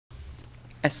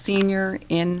a senior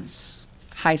in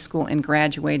high school and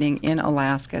graduating in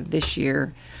Alaska this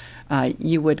year,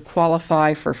 you would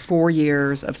qualify for 4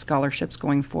 years of scholarships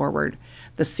going forward.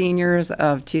 The seniors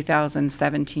of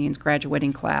 2017's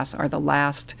graduating class are the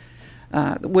last,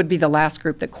 would be the last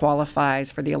group that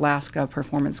qualifies for the Alaska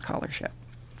Performance Scholarship.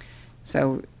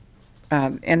 So,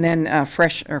 and then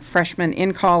freshmen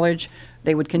in college,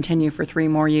 they would continue for 3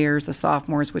 more years. The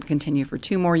sophomores would continue for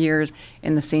 2 more years,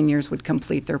 and the seniors would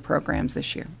complete their programs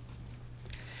this year.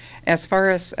 As far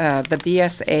as the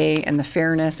BSA and the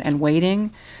fairness and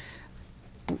weighting,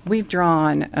 we've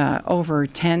drawn over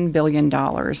 $10 billion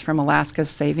from Alaska's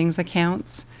savings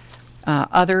accounts.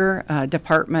 Other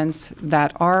departments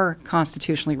that are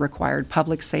constitutionally required,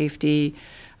 public safety,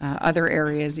 other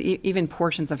areas, even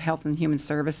portions of health and human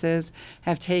services,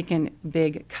 have taken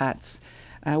big cuts.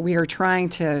 We are trying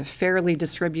to fairly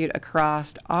distribute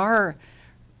across our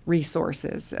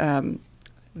resources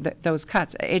those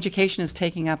cuts. Education is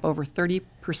taking up over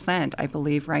 30%, I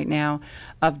believe, right now,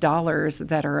 of dollars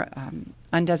that are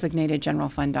undesignated general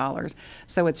fund dollars.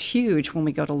 So it's huge when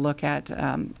we go to look at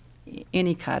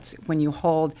any cuts when you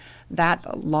hold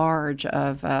that large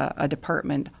of a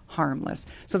department harmless.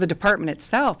 So the department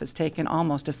itself has taken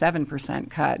almost a 7%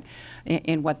 cut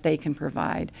in what they can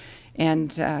provide.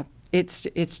 And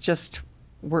it's just,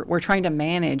 we're trying to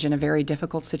manage in a very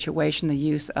difficult situation the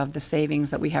use of the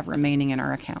savings that we have remaining in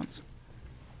our accounts.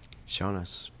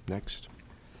 Shauna's next.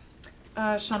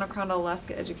 Shauna Crondall,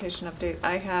 Alaska Education Update.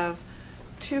 I have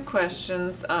 2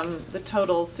 questions. The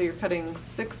totals, so you're cutting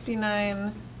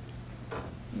 69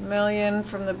 million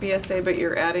from the BSA, but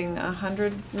you're adding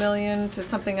 100 million to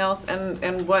something else.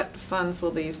 And what funds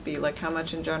will these be? Like how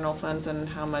much in general funds and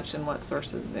how much in what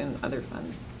sources in other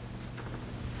funds?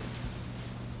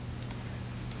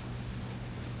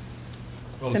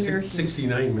 Well, Senator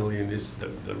 69 million is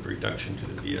the reduction to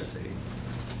the BSA.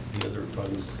 The other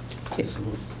funds.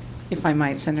 If I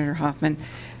might, Senator Hoffman,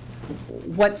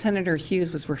 what Senator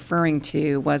Hughes was referring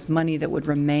to was money that would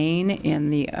remain in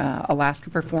the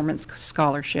Alaska Performance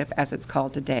Scholarship, as it's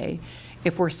called today,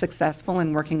 if we're successful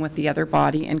in working with the other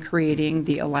body and creating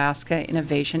the Alaska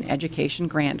Innovation Education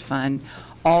Grant Fund.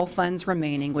 All funds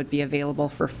remaining would be available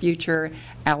for future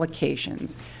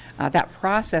allocations. That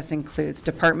process includes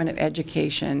Department of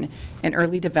Education and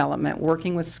Early Development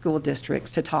working with school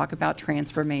districts to talk about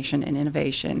transformation and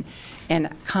innovation and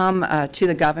come to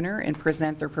the governor and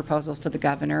present their proposals to the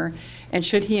governor. And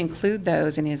should he include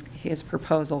those in his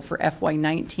proposal for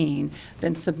FY19,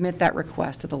 then submit that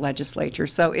request to the legislature.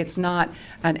 So it's not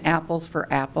an apples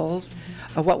for apples.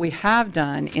 What we have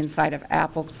done inside of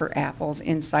apples for apples,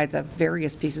 inside of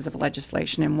various pieces of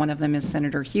legislation, and one of them is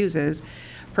Senator Hughes's,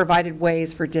 provided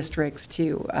ways for districts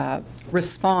to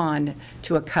respond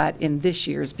to a cut in this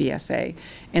year's BSA.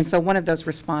 And so one of those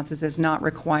responses is not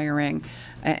requiring,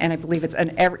 and I believe it's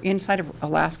inside of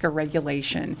Alaska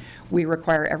regulation, we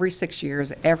require every 6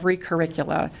 years, every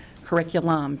curriculum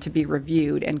to be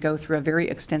reviewed and go through a very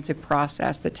extensive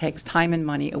process that takes time and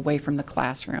money away from the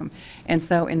classroom. And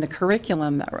so in the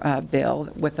curriculum bill,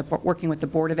 working with the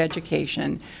Board of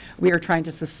Education, we are trying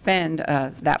to suspend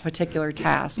that particular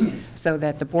task so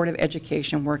that the Board of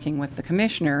Education, working with the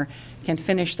commissioner, can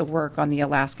finish the work on the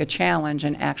Alaska Challenge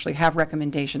and actually have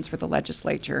recommendations for the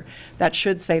legislature. That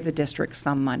should save the district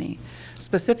some money.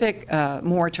 Specific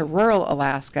more to rural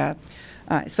Alaska,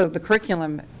 so the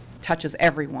curriculum touches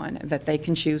everyone, that they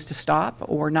can choose to stop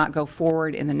or not go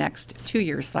forward in the next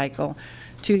 2-year cycle,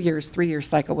 3-year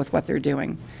cycle with what they're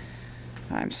doing.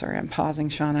 I'm sorry, I'm pausing,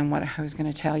 Shauna, on what I was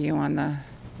going to tell you on the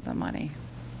money.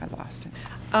 I lost it.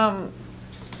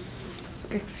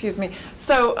 Excuse me.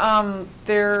 So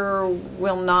there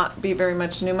will not be very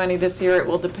much new money this year. It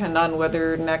will depend on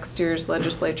whether next year's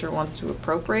legislature wants to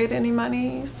appropriate any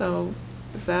money. So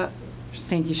is that?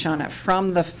 Thank you, Shauna. From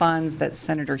the funds that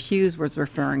Senator Hughes was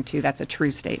referring to, that's a true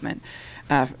statement.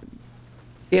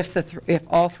 If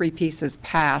all 3 pieces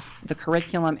pass, the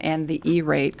curriculum and the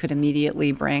E-rate could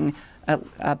immediately bring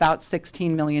about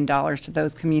 $16 million to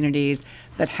those communities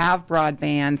that have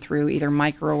broadband through either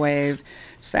microwave,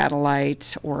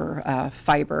 satellite, or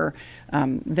fiber.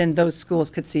 Then those schools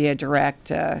could see a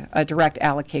direct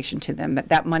allocation to them. But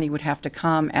that money would have to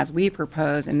come, as we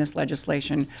propose in this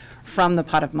legislation, from the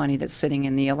pot of money that's sitting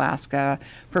in the Alaska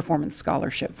Performance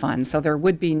Scholarship Fund. So there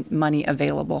would be money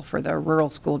available for the rural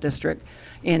school district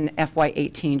in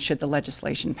FY18 should the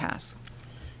legislation pass.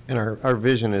 And our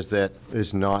vision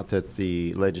is not that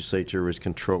the legislature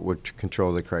would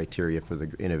control the criteria for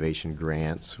the innovation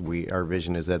grants. Our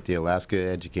vision is that the Alaska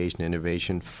Education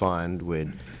Innovation Fund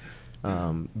would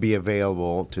be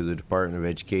available to the Department of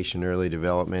Education Early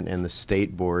Development and the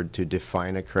State Board to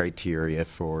define a criteria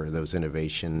for those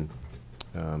innovation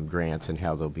grants and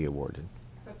how they'll be awarded.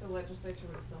 But the legislature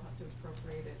would still have to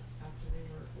appropriate it after they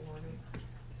were awarded.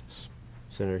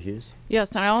 Senator Hughes?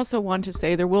 Yes, and I also want to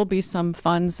say there will be some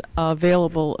funds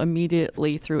available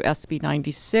immediately through SB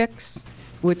 96,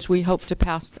 which we hope to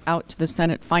pass out to the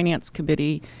Senate Finance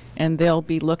Committee, and they'll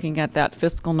be looking at that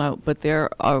fiscal note. But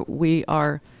we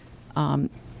are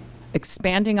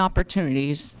expanding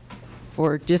opportunities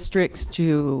for districts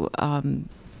to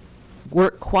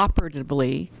work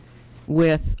cooperatively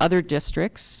with other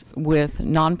districts, with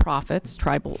nonprofits,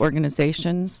 tribal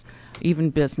organizations, even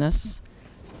business,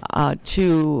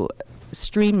 to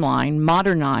streamline,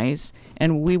 modernize,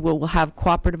 and we will have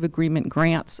cooperative agreement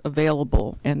grants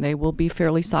available, and they will be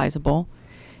fairly sizable.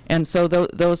 And so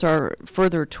those are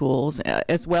further tools,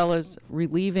 as well as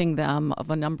relieving them of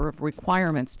a number of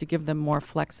requirements to give them more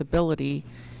flexibility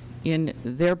in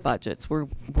their budgets. We're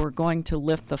going to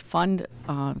lift the fund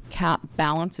cap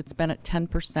balance. It's been at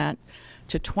 10%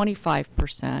 to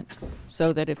 25%,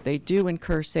 so that if they do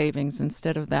incur savings,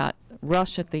 instead of that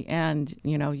rush at the end,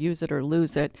 use it or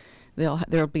lose it,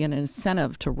 there'll be an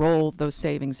incentive to roll those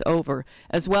savings over,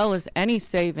 as well as any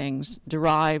savings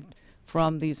derived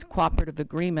from these cooperative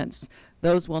agreements.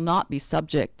 Those will not be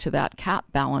subject to that cap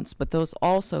balance, but those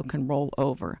also can roll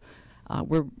over.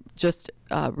 We're just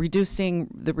reducing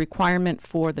the requirement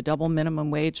for the double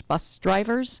minimum wage bus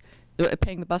drivers,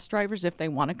 paying the bus drivers if they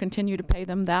want to continue to pay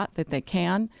them that they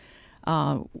can.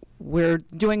 We're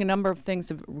doing a number of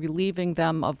things of relieving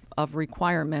them of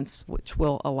requirements, which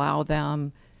will allow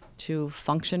them to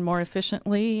function more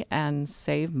efficiently and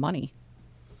save money.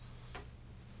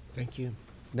 Thank you.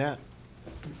 Nat?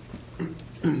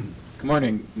 Good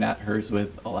morning, Nat Hers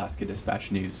with Alaska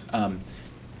Dispatch News.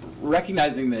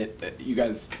 Recognizing that you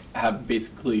guys have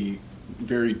basically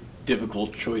very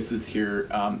difficult choices here,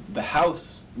 the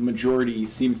House majority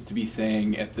seems to be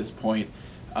saying at this point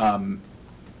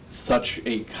such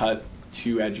a cut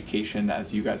to education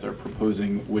as you guys are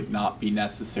proposing would not be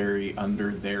necessary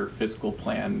under their fiscal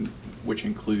plan, which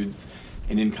includes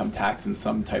an income tax and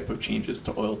some type of changes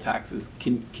to oil taxes.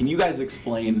 Can you guys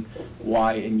explain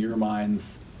why, in your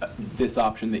minds, this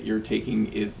option that you're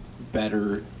taking is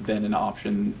better than an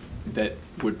option that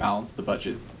would balance the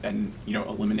budget and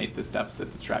eliminate this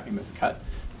deficit that's driving this cut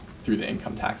through the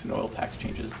income tax and oil tax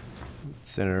changes?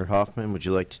 Senator Hoffman, would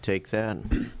you like to take that?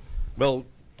 Well,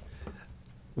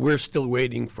 we're still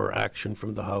waiting for action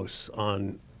from the House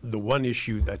on the one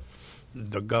issue that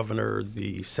the governor,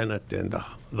 the Senate, and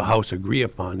the House agree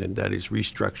upon, and that is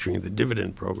restructuring the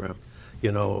dividend program.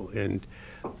 And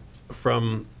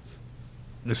from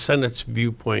the Senate's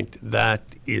viewpoint, that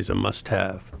is a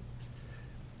must-have.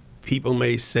 People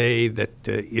may say that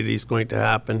it is going to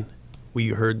happen. We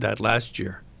heard that last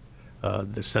year.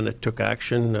 The Senate took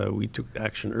action. We took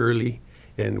action early,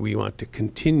 and we want to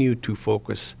continue to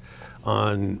focus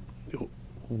on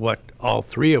what all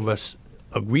three of us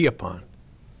agree upon.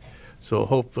 So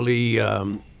hopefully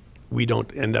we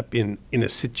don't end up in a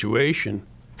situation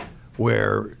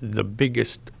where the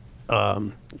biggest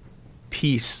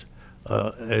piece,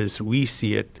 as we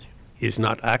see it, is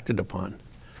not acted upon.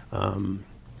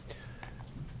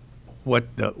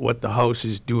 What the House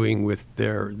is doing with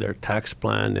their tax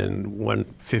plan and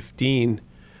 115,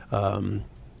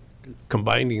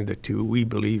 combining the two, we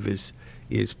believe is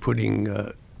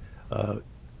putting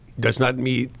does not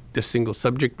meet the single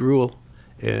subject rule,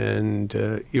 and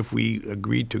if we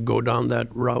agree to go down that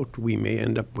route, we may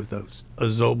end up with a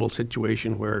Zobel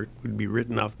situation where it would be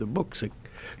written off the books.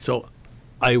 So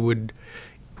I would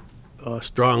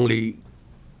strongly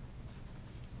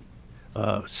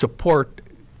support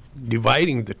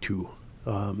dividing the two.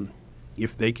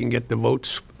 If they can get the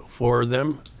votes for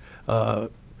them,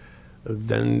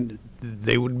 then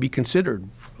they would be considered.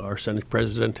 Our Senate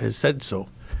President has said so.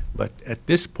 But at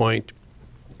this point,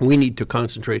 we need to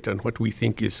concentrate on what we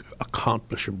think is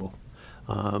accomplishable.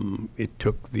 It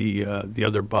took the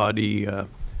other body a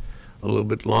little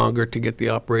bit longer to get the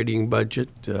operating budget.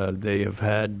 They have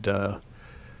had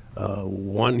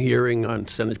one hearing on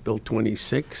Senate Bill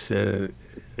 26.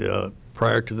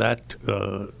 Prior to that,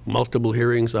 multiple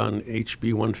hearings on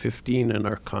HB 115, and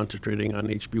are concentrating on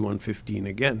HB 115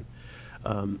 again.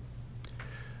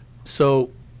 So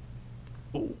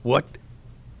what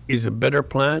is a better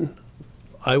plan?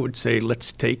 I would say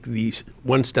let's take these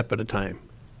one step at a time.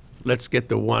 Let's get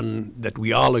the one that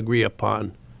we all agree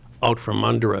upon out from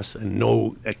under us and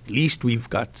know at least we've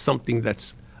got something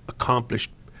that's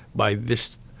accomplished by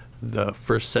the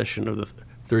first session of the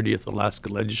 30th Alaska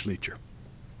Legislature.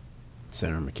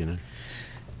 Senator McKinnon.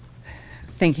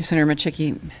 Thank you, Senator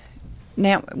Machicki.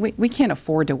 Now, we can't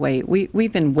afford to wait.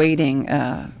 We've been waiting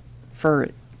for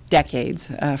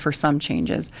decades for some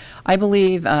changes. I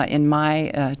believe in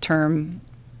my term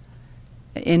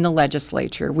in the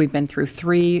legislature, we've been through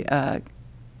 3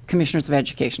 commissioners of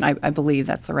education. I believe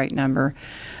that's the right number.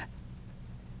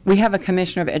 We have a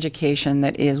commissioner of education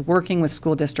that is working with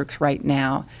school districts right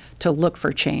now to look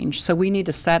for change. So we need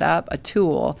to set up a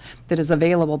tool that is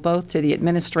available both to the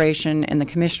administration and the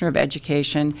commissioner of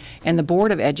education and the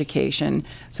board of education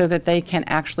so that they can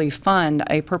actually fund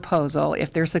a proposal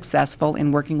if they're successful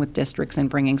in working with districts and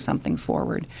bringing something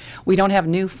forward. We don't have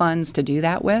new funds to do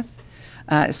that with.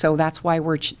 So that's why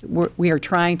we are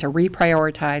trying to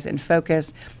reprioritize and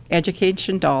focus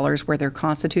education dollars where they're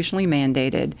constitutionally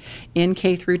mandated in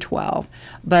K through 12.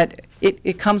 But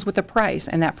it comes with a price,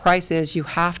 and that price is you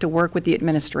have to work with the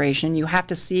administration, you have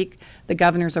to seek the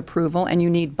governor's approval, and you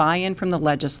need buy-in from the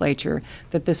legislature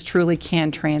that this truly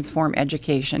can transform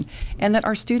education and that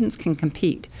our students can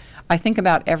compete. I think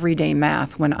about everyday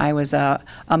math when I was a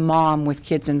mom with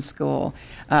kids in school.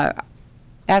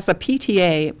 As a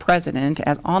PTA president,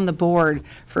 as on the board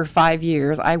for 5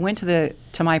 years, I went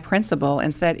to my principal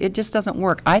and said, it just doesn't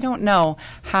work. I don't know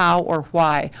how or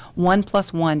why 1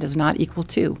 + 1 does not equal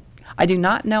 2. I do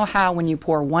not know how when you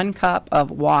pour 1 cup of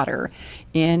water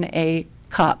in a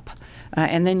cup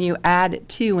and then you add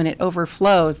 2 and it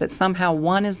overflows, that somehow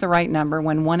 1 is the right number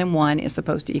when 1 and 1 is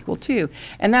supposed to equal 2.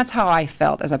 And that's how I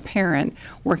felt as a parent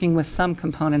working with some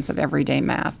components of everyday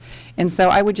math. And so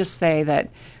I would just say that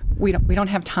we don't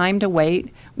have time to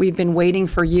wait. We've been waiting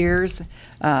for years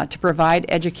to provide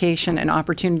education an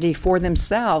opportunity for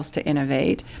themselves to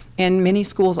innovate. And many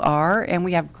schools are, and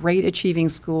we have great achieving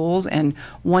schools and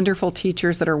wonderful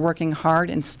teachers that are working hard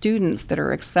and students that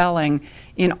are excelling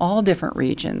in all different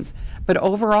regions. But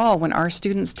overall, when our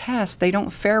students test, they don't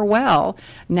fare well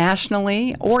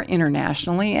nationally or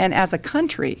internationally. And as a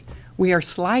country, we are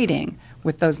sliding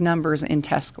with those numbers in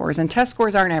test scores. And test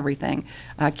scores aren't everything.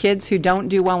 Kids who don't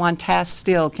do well on tests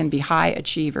still can be high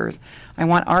achievers. I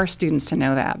want our students to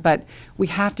know that. But we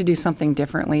have to do something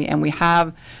differently, and we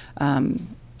have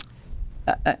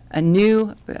a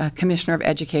new commissioner of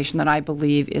education that I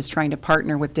believe is trying to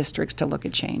partner with districts to look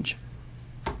at change.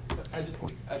 I just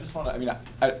want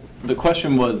to, the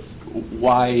question was,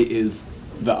 why is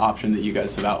the option that you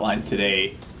guys have outlined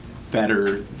today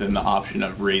better than the option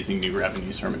of raising new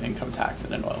revenues from an income tax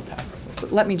and an oil tax?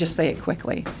 Let me just say it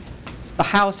quickly. The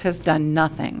House has done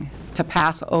nothing to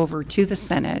pass over to the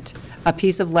Senate a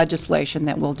piece of legislation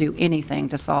that will do anything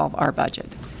to solve our budget.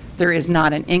 There is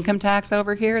not an income tax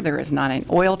over here. There is not an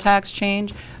oil tax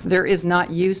change. There is not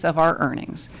use of our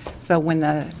earnings. So when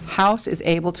the House is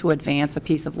able to advance a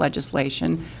piece of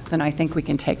legislation, then I think we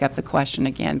can take up the question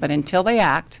again. But until they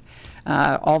act,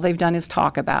 all they've done is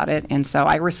talk about it, and so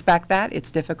I respect that. It's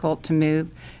difficult to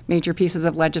move major pieces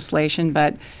of legislation,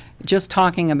 but just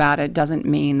talking about it doesn't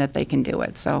mean that they can do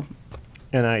it. So,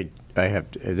 and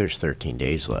there's 13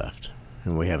 days left,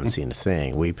 and we haven't seen a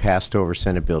thing. We passed over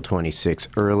Senate Bill 26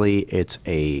 early. It's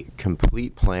a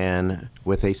complete plan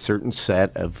with a certain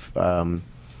set of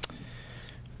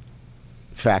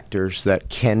factors that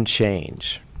can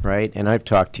change. Right? And I've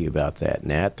talked to you about that,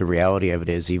 Nat. The reality of it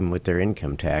is, even with their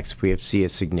income tax, if we see a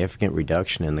significant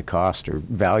reduction in the cost or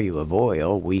value of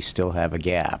oil, we still have a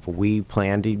gap. We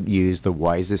plan to use the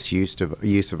wisest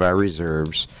use of our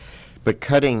reserves, but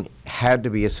cutting had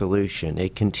to be a solution.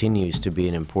 It continues to be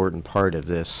an important part of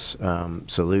this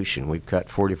solution. We've cut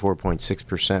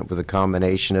 44.6% with a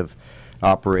combination of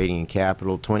operating and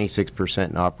capital,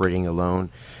 26% in operating alone.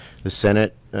 The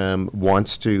Senate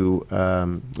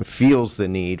feels the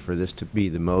need for this to be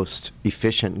the most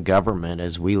efficient government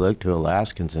as we look to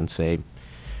Alaskans and say,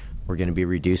 we're going to be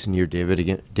reducing your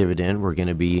dividend. We're going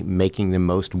to be making the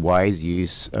most wise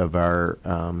use of our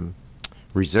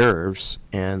reserves.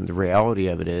 And the reality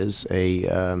of it is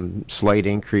a slight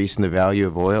increase in the value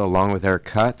of oil along with our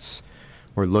cuts.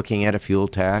 We're looking at a fuel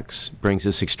tax, brings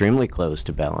us extremely close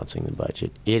to balancing the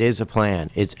budget. It is a plan.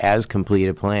 It's as complete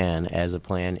a plan as a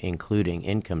plan including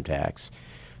income tax.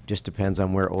 Just depends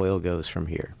on where oil goes from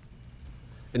here.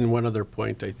 And one other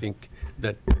point, I think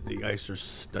that the ICER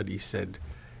study said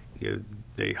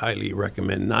they highly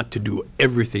recommend not to do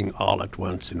everything all at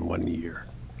once in 1 year.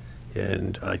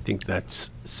 And I think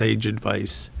that's sage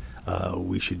advice.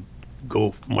 We should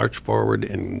march forward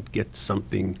and get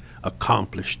something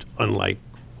accomplished, unlike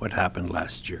what happened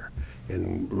last year.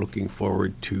 And looking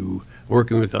forward to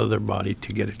working with other body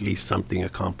to get at least something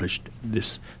accomplished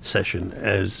this session,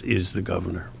 as is the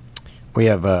governor. We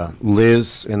have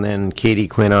Liz and then Katie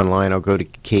Quinn online. I'll go to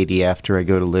Katie after I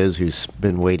go to Liz, who's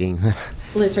been waiting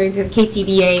Liz Rains with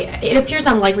KTVA. It appears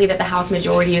unlikely that the House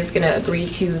majority is going to agree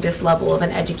to this level of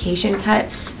an education cut.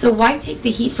 So why take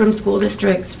the heat from school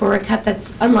districts for a cut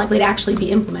that's unlikely to actually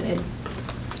be implemented?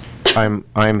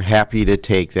 I'm happy to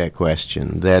take that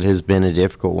question. That has been a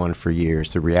difficult one for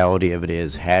years. The reality of it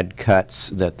is, had cuts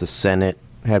that the Senate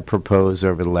had proposed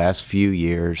over the last few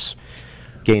years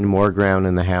gained more ground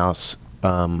in the House,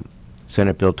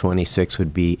 Senate Bill 26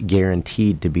 would be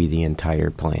guaranteed to be the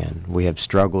entire plan. We have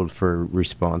struggled for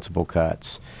responsible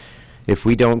cuts. If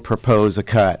we don't propose a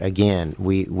cut, again,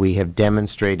 we have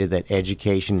demonstrated that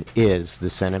education is the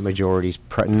Senate majority's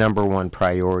number one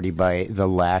priority by the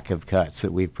lack of cuts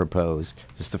that we've proposed.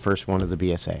 It's the first one of the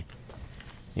BSA.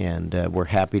 And we're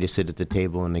happy to sit at the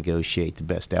table and negotiate the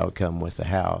best outcome with the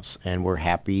House. And we're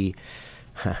happy,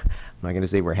 I'm not going to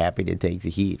say we're happy to take the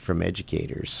heat from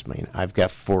educators. I mean, I've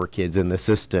got 4 kids in the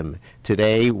system.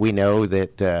 Today, we know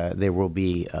that there will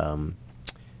be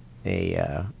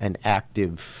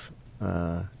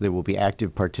there will be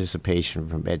active participation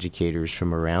from educators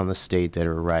from around the state that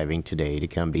are arriving today to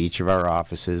come to each of our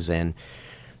offices and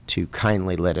to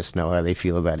kindly let us know how they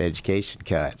feel about education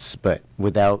cuts. But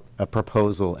without a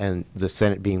proposal and the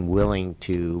Senate being willing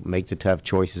to make the tough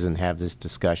choices and have this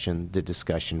discussion, the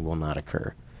discussion will not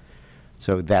occur.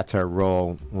 So that's our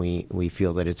role. We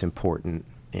feel that it's important,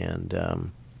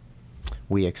 and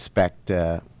we expect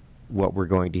what we're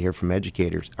going to hear from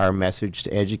educators. Our message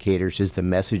to educators is the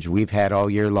message we've had all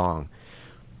year long.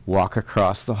 Walk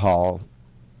across the hall,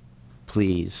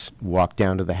 please walk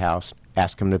down to the House,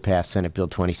 ask them to pass Senate Bill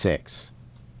 26.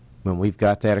 When we've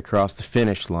got that across the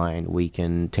finish line, we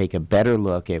can take a better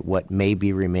look at what may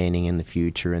be remaining in the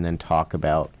future and then talk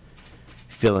about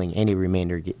filling any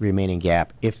remaining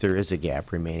gap, if there is a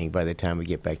gap remaining, by the time we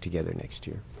get back together next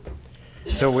year.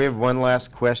 So we have one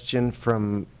last question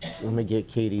from, let me get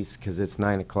Katie's because it's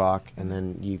 9 o'clock, and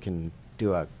then you can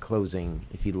do a closing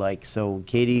if you'd like. So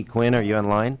Katie Quinn, are you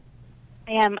online?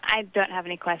 I am. I don't have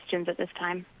any questions at this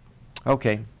time.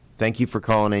 Okay. Thank you for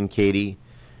calling in, Katie.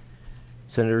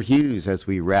 Senator Hughes, as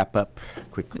we wrap up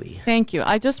quickly. Thank you.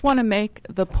 I just want to make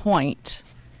the point.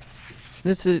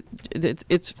 This is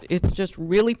it's just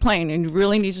really plain, and you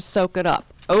really need to soak it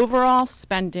up. Overall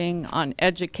spending on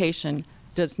education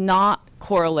does not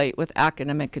correlate with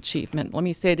academic achievement. Let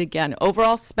me say it again.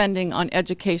 Overall spending on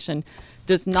education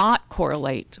does not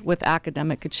correlate with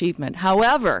academic achievement.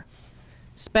 However,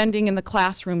 spending in the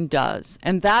classroom does,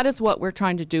 and that is what we're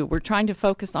trying to do. We're trying to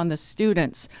focus on the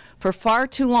students. For far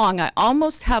too long, I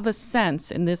almost have a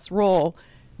sense in this role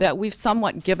that we've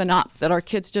somewhat given up, that our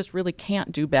kids just really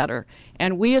can't do better.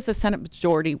 And we as a Senate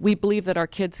majority, we believe that our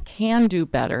kids can do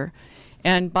better.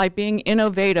 And by being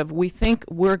innovative, we think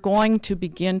we're going to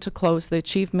begin to close the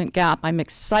achievement gap. I'm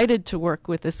excited to work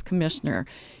with this commissioner.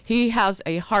 He has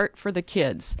a heart for the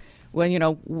kids. Well, you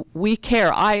know, we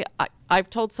care. I've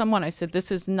told someone, I said,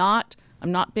 this is not,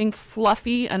 I'm not being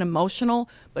fluffy and emotional,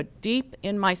 but deep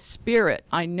in my spirit,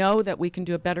 I know that we can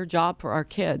do a better job for our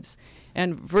kids.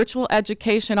 And virtual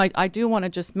education, I do want to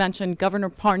just mention Governor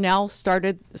Parnell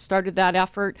started that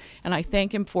effort, and I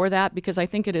thank him for that, because I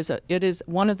think it is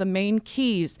one of the main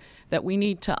keys that we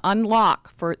need to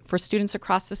unlock for students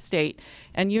across the state.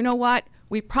 And you know what?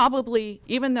 We probably,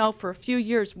 even though for a few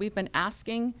years we've been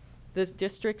asking the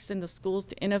districts and the schools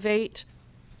to innovate,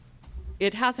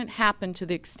 it hasn't happened to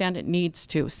the extent it needs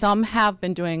to. Some have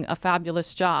been doing a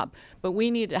fabulous job, but we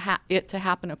need it to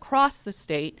happen across the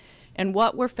state. And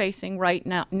what we're facing right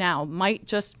now might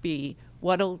just be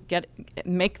what'll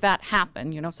make that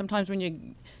happen. You know, sometimes when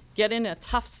you get in a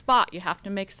tough spot, you have to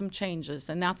make some changes,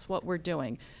 and that's what we're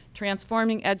doing.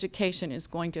 Transforming education is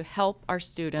going to help our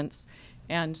students.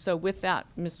 And so with that,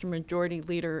 Mr. Majority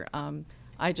Leader,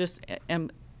 I just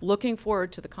am looking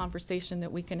forward to the conversation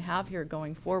that we can have here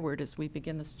going forward as we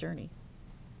begin this journey.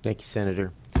 Thank you,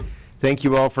 Senator. Thank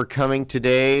you all for coming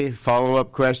today.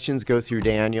 Follow-up questions, go through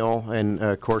Daniel, and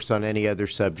of course on any other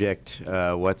subject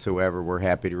whatsoever, we're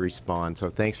happy to respond.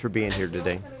 So thanks for being here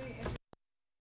today.